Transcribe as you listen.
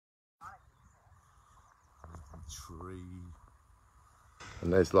tree.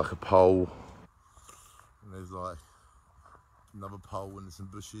 And there's like a pole. And there's like another pole and there's some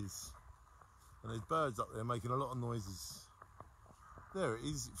bushes. And there's birds up there making a lot of noises. There it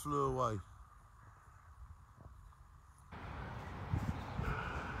is, it flew away.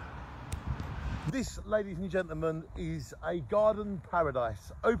 This, ladies and gentlemen, is a garden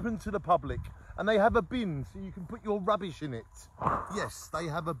paradise, open to the public. And they have a bin, so you can put your rubbish in it. Yes, they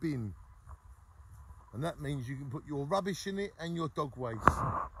have a bin. And that means you can put your rubbish in it and your dog waste.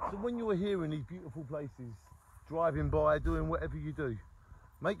 So when you're here in these beautiful places, driving by, doing whatever you do,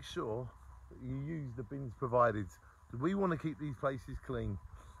 make sure that you use the bins provided. We want to keep these places clean,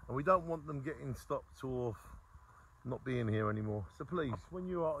 and we don't want them getting stopped or not being here anymore. So please, when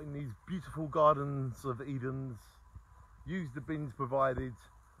you are in these beautiful gardens of Edens, use the bins provided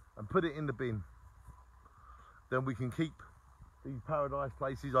and put it in the bin. Then we can keep these paradise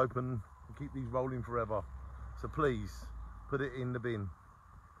places open and keep these rolling forever. So please, put it in the bin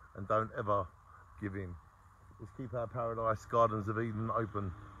and don't ever give in. Let's keep our paradise gardens of Eden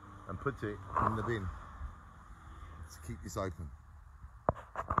open and put it in the bin to keep this open.